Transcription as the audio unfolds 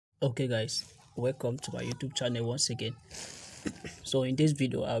Okay guys, welcome to my YouTube channel once again. So in this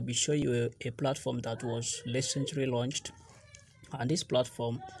video I'll be showing you a platform that was recently launched, and this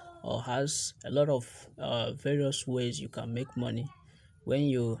platform has a lot of various ways you can make money when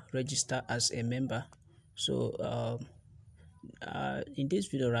you register as a member. So in this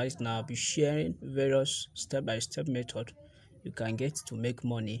video right now I'll be sharing various step-by-step method you can get to make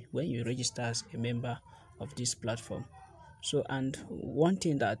money when you register as a member of this platform. So, and one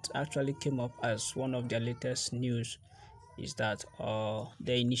thing that actually came up as one of their latest news is that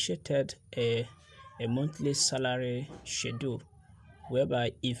they initiated a monthly salary schedule,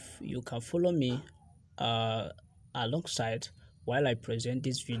 whereby if you can follow me alongside while I present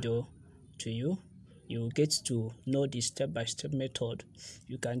this video to you, you will get to know the step-by-step method.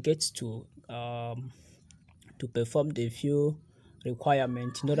 You can get to perform the few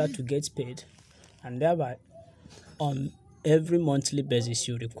requirements in order to get paid, and thereby on every monthly basis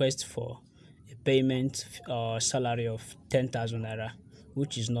you request for a payment salary of 10,000 naira,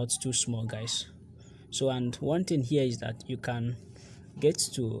 which is not too small, guys. So, and one thing here is that you can get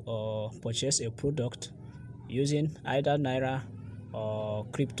to purchase a product using either naira or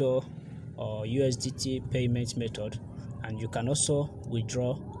crypto or USDT payment method, and you can also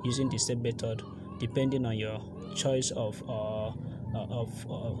withdraw using the same method depending on your choice of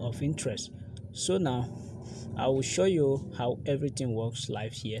interest. So now I will show you how everything works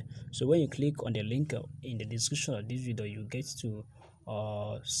live here. So when you click on the link in the description of this video, you get to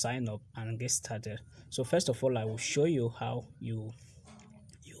sign up and get started. So first of all, I will show you how you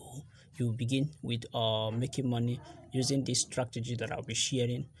begin with making money using this strategy that I'll be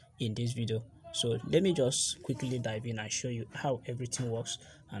sharing in this video. So let me just quickly dive in and show you how everything works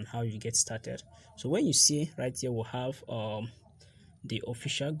and how you get started. So when you see right here, we'll have the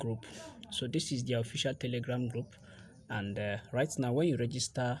official group. So this is the official Telegram group, and right now when you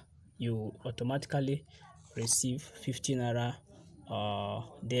register, you automatically receive 15 naira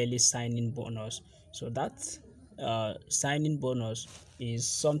daily sign-in bonus. So that sign-in bonus is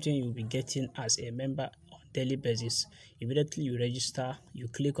something you'll be getting as a member on daily basis. Immediately you register, you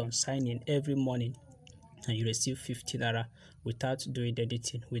click on sign in every morning, and you receive 50 naira without doing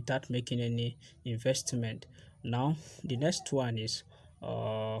anything, without making any investment. Now the next one is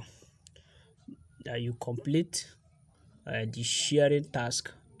that you complete the sharing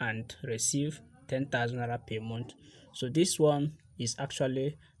task and receive 10,000 naira per month. So this one is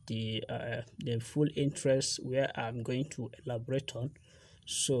actually the full interest, where I'm going to elaborate on.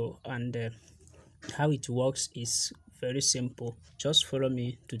 So, and how it works is very simple. Just follow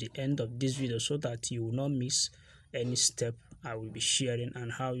me to the end of this video so that you will not miss any step I will be sharing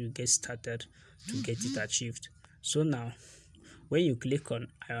and how you get started to get it achieved. So now when you click on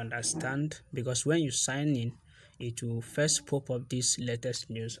I understand, because when you sign in, it will first pop up this latest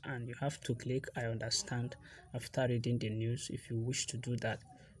news, and you have to click I understand after reading the news if you wish to do that.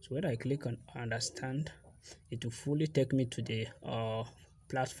 So when I click on I understand, it will fully take me to the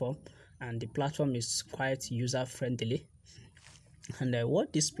platform, and the platform is quite user friendly. And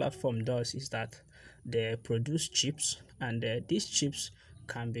what this platform does is that they produce chips, and these chips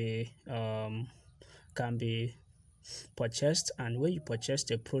can be purchased, and when you purchase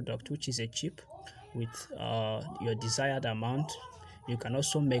the product, which is a chip, with your desired amount, you can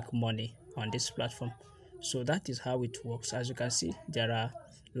also make money on this platform. So that is how it works. As you can see, there are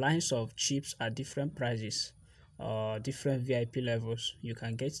lines of chips at different prices, different VIP levels. You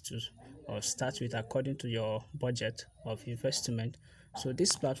can get to start with according to your budget of investment. So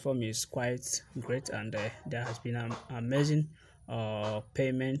this platform is quite great, and there has been an amazing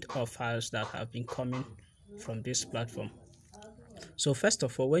payment offers that have been coming from this platform. So first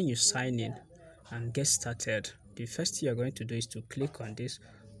of all, when you sign in and get started, the first thing you're going to do is to click on this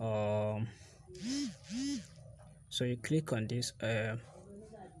so you click on this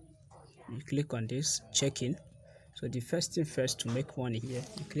check-in. So the first thing first, to make money here,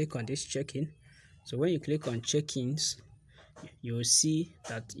 you click on this check-in. So when you click on check-ins, you will see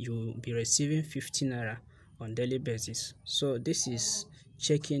that you will be receiving 15 naira on daily basis. So this is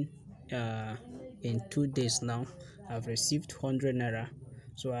check-in in 2 days now. I've received 100 naira.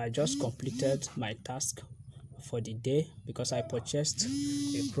 So I just completed my task for the day because I purchased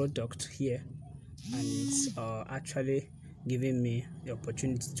a product here, and it's actually giving me the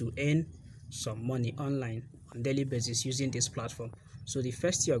opportunity to earn some money online on daily basis using this platform. So the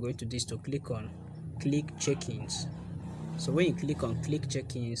first thing you're going to do is to click check-ins. So when you click on click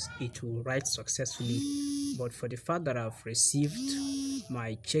check-ins, it will write successfully, but for the fact that I've received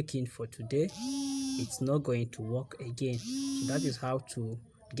my check-in for today, it's not going to work again. So that is how to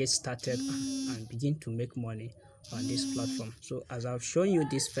get started and begin to make money on this platform. So as I've shown you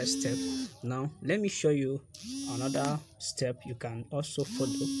this first step, now let me show you another step you can also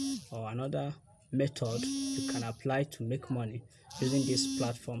follow, or another method you can apply to make money using this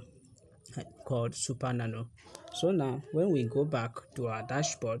platform called Super Nano. So now when we go back to our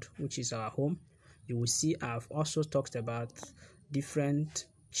dashboard, which is our home, you will see I've also talked about different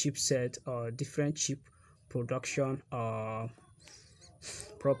chipset or different chip production or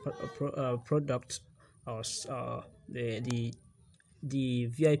product, or the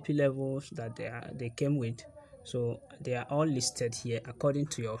VIP levels that they came with. So they are all listed here according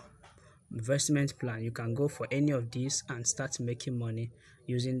to your investment plan. You can go for any of these and start making money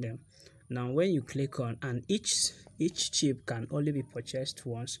using them. Now when you click on, and each chip can only be purchased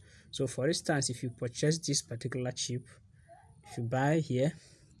once. So for instance, if you purchase this particular chip, if you buy here,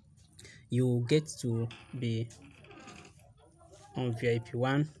 you get to be on VIP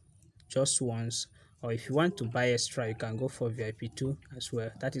 1 just once, or if you want to buy extra, you can go for VIP 2 as well.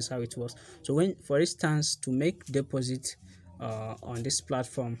 That is how it works. So when, for instance, to make deposit on this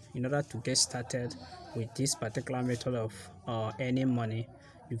platform, in order to get started with this particular method of earning money,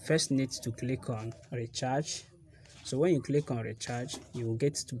 you first need to click on recharge. So when you click on recharge, you will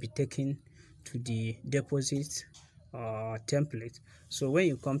get to be taken to the deposit template. So when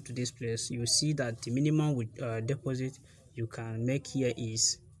you come to this place, you see that the minimum with deposit you can make here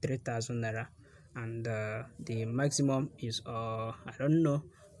is 3,000 naira, and the maximum is I don't know,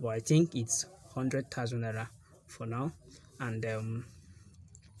 but I think it's 100,000 naira for now, and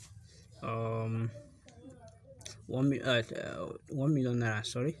 1 million naira,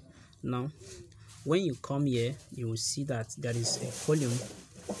 sorry. Now when you come here, you will see that there is a column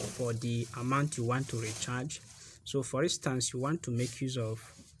for the amount you want to recharge. So for instance, you want to make use of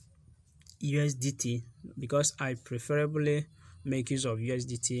USDT, because I preferably make use of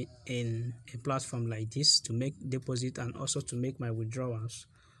USDT in a platform like this to make deposit and also to make my withdrawals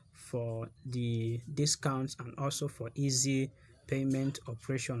for the discounts and also for easy payment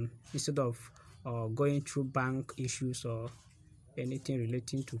operation, instead of going through bank issues or anything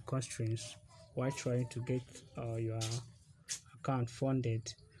relating to constraints while trying to get your account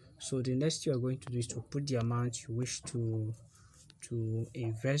funded. So the next you are going to do is to put the amount you wish to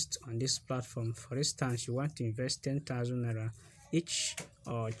invest on this platform. For instance, you want to invest 10,000 naira. Each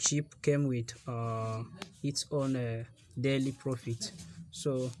chip came with its own daily profit.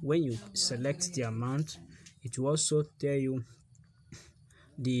 So when you select the amount, it will also tell you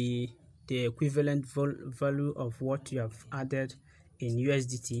the equivalent value of what you have added in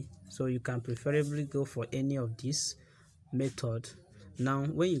USDT. So you can preferably go for any of these method. Now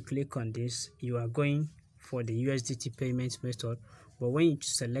when you click on this, you are going for the USDT payment method, but when you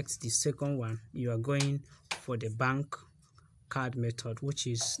select the second one, you are going for the bank card method, which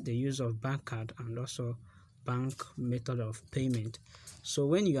is the use of bank card and also bank method of payment. So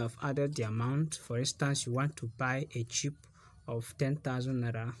when you have added the amount, for instance, you want to buy a chip of 10,000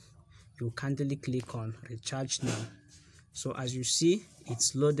 naira, you kindly click on recharge now. So as you see,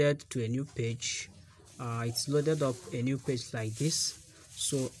 it's loaded to a new page. It's loaded up a new page like this.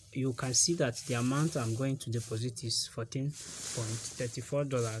 So you can see that the amount I'm going to deposit is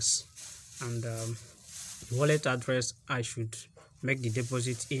 $14.34, and the wallet address I should make the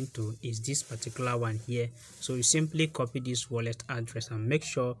deposit into is this particular one here. So you simply copy this wallet address and make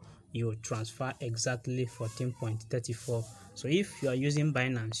sure you transfer exactly 14.34. So if you are using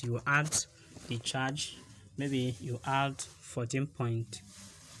Binance, you add the charge, maybe you add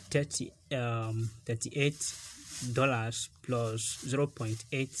 $14.38 plus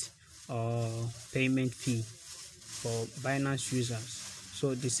 0.8 payment fee for Binance users.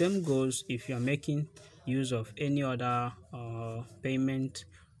 So the same goes if you are making use of any other payment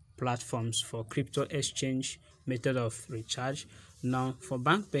platforms for crypto exchange method of recharge. Now for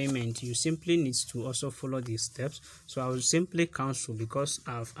bank payment, you simply need to also follow these steps. So I will simply cancel because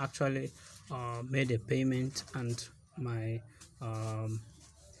I've actually made a payment and my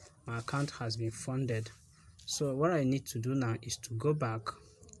account has been funded. So what I need to do now is to go back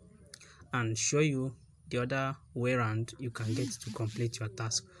and show you the other way around you can get to complete your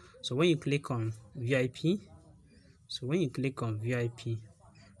task. So when you click on VIP,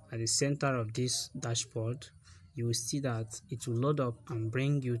 at the center of this dashboard, you will see that it will load up and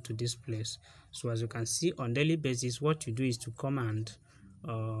bring you to this place. So as you can see, on daily basis, what you do is to come and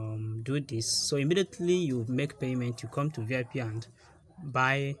do this. So immediately you make payment, you come to VIP and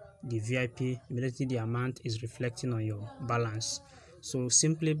buy the VIP. Immediately the amount is reflecting on your balance. So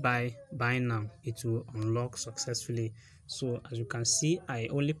simply buy now, it will unlock successfully. So as you can see, I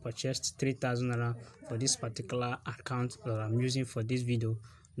only purchased 3,000 naira for this particular account that I'm using for this video.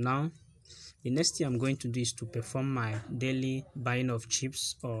 Now the next thing I'm going to do is to perform my daily buying of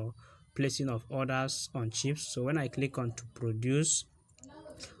chips or placing of orders on chips. So when I click on to produce,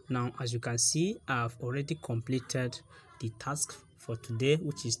 now as you can see, I've already completed the task for today,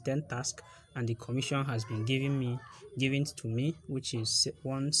 which is 10 tasks, and the commission has been given to me, which is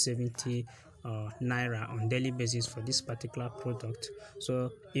 170 naira on daily basis for this particular product.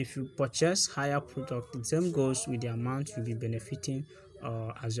 So if you purchase higher product, the same goes with the amount you'll be benefiting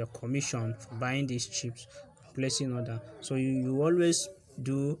as your commission for buying these chips, placing order. So you always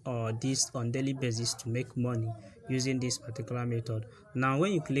do this on daily basis to make money using this particular method. Now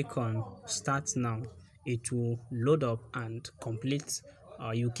when you click on start now, it will load up and complete.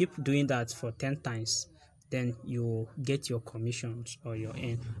 You keep doing that for 10 times, then you get your commissions or your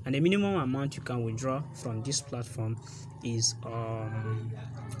earn. And the minimum amount you can withdraw from this platform is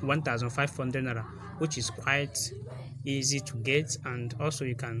 1,500 naira, which is quite easy to get, and also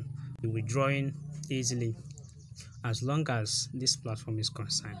you can be withdrawing easily as long as this platform is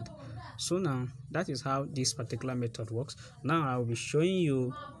concerned. So now that is how this particular method works. Now I will be showing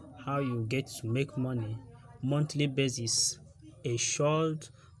you how you get to make money monthly basis, a short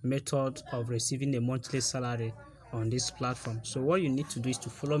method of receiving a monthly salary on this platform. So what you need to do is to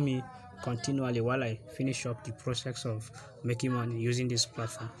follow me continually while I finish up the process of making money using this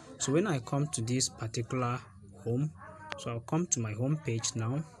platform. So when I come to this particular home, so I'll come to my home page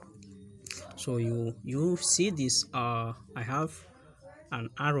now. So you see this, I have an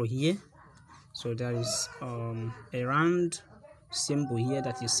arrow here. So there is a round symbol here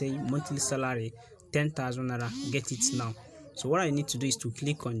that is saying monthly salary 10,000 naira, get it now. So what I need to do is to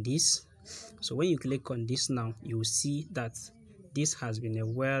click on this. So when you click on this now, you will see that this has been a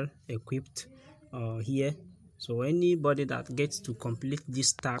well equipped here. So anybody that gets to complete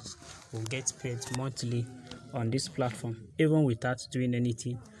this task will get paid monthly on this platform, even without doing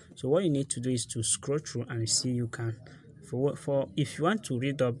anything. So what you need to do is to scroll through and see you can, for if you want to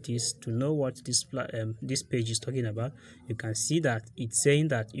read up this to know what this page is talking about, you can see that it's saying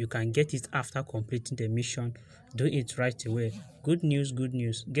that you can get it after completing the mission. Do it right away. Good news, good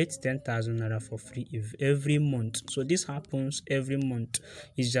news. Get 10,000 naira for free every month. So this happens every month.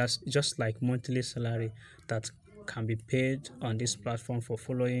 It's just like monthly salary that can be paid on this platform for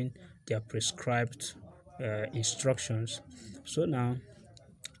following their prescribed instructions. So now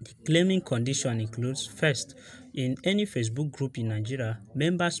the claiming condition includes: first, in any Facebook group in Nigeria,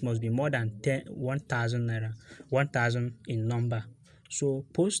 members must be more than 1,000 naira, 1,000 in number. So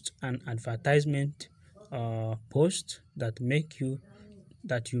post an advertisement post that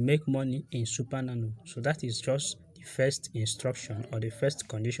you make money in Super Nano. So that is just the first instruction or the first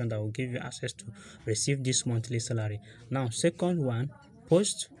condition that will give you access to receive this monthly salary. Now, second one,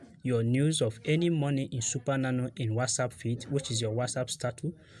 post your news of any money in Super Nano in WhatsApp feed, which is your WhatsApp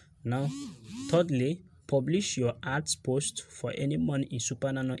status. Now, thirdly, publish your ads post for any money in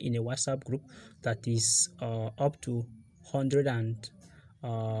Super Nano in a WhatsApp group that is up to 100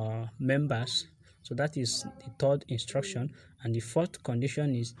 members. So that is the third instruction. And the fourth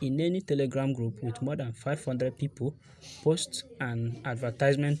condition is, in any Telegram group with more than 500 people, post an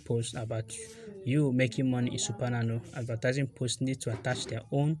advertisement post about you making money in Super Nano. Advertising posts need to attach their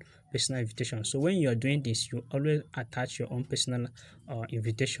own personal invitation. So when you are doing this, you always attach your own personal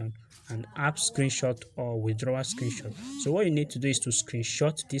invitation, and app screenshot or withdrawal screenshot. So what you need to do is to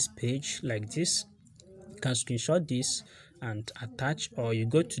screenshot this page like this. You can screenshot this and attach, or you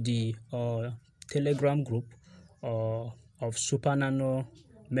go to the Telegram group of Super Nano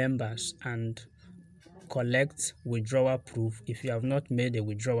members and collect withdrawal proof if you have not made a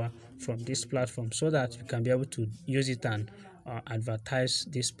withdrawal from this platform, so that you can be able to use it and advertise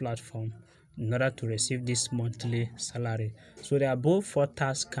this platform in order to receive this monthly salary. So the above 4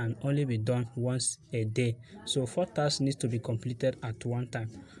 tasks can only be done once a day. So 4 tasks need to be completed at one time.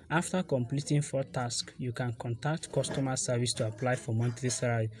 After completing 4 tasks, you can contact customer service to apply for monthly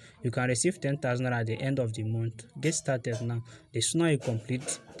salary. You can receive 10,000 at the end of the month. Get started now. The sooner you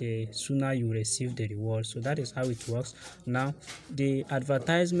complete, the sooner you receive the reward. So that is how it works. Now, the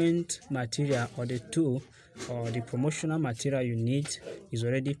advertisement material or the tool or the promotional material you need is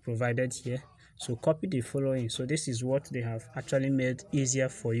already provided here. So copy the following. So this is what they have actually made easier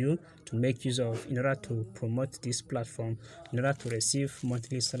for you to make use of in order to promote this platform, in order to receive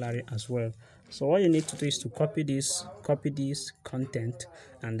monthly salary as well. So what you need to do is to copy this content,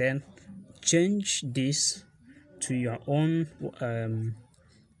 and then change this to your own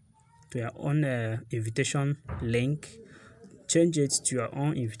invitation link. Change it to your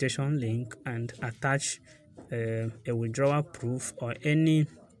own invitation link and attach a withdrawal proof or any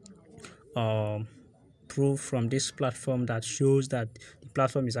proof from this platform that shows that the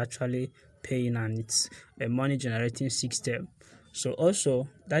platform is actually paying, and it's a money generating system. So also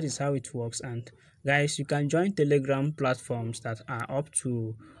that is how it works. And guys, you can join Telegram platforms that are up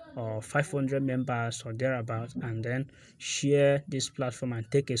to 500 members or thereabout, and then share this platform and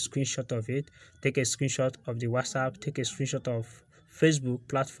take a screenshot of it, take a screenshot of the WhatsApp, take a screenshot of Facebook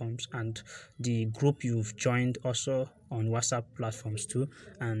platforms and the group you've joined also on WhatsApp platforms too,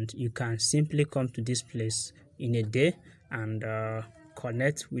 and you can simply come to this place in a day and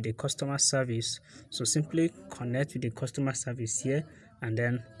connect with the customer service. So simply connect with the customer service here and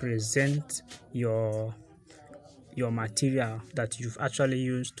then present your material that you've actually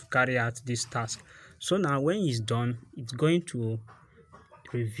used to carry out this task. So now when it's done, it's going to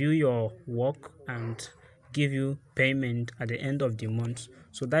review your work and give you payment at the end of the month.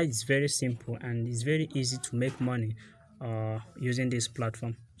 So that is very simple and it's very easy to make money using this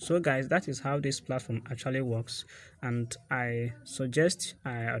platform. So guys, that is how this platform actually works, and I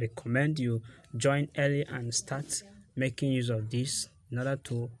recommend you join early and start making use of this in order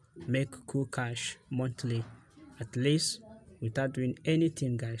to make cool cash monthly, at least without doing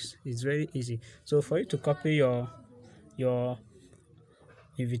anything. Guys, it's very easy. So for you to copy your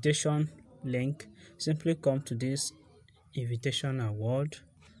invitation link, simply come to this invitation award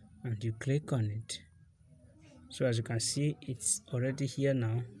and you click on it. So as you can see, it's already here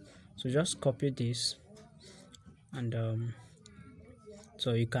now. So just copy this, and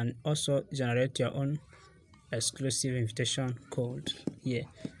so you can also generate your own exclusive invitation code here.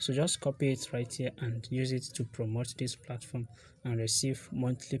 So just copy it right here and use it to promote this platform and receive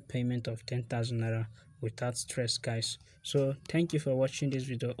monthly payment of 10,000 naira without stress, guys. So thank you for watching this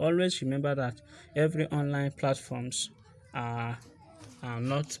video. Always remember that every online platforms are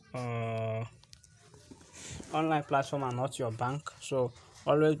not online platform are not your bank. So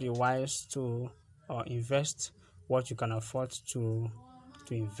always be wise to invest what you can afford to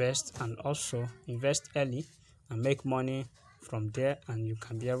invest, and also invest early and make money from there, and you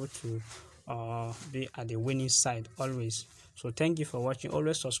can be able to be at the winning side always. So thank you for watching.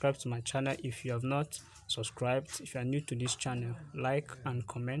 Always subscribe to my channel if you have not subscribed. If you are new to this channel, like and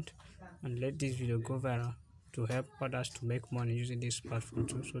comment and let this video go viral to help others to make money using this platform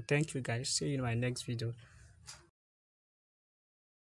too. So thank you guys, see you in my next video.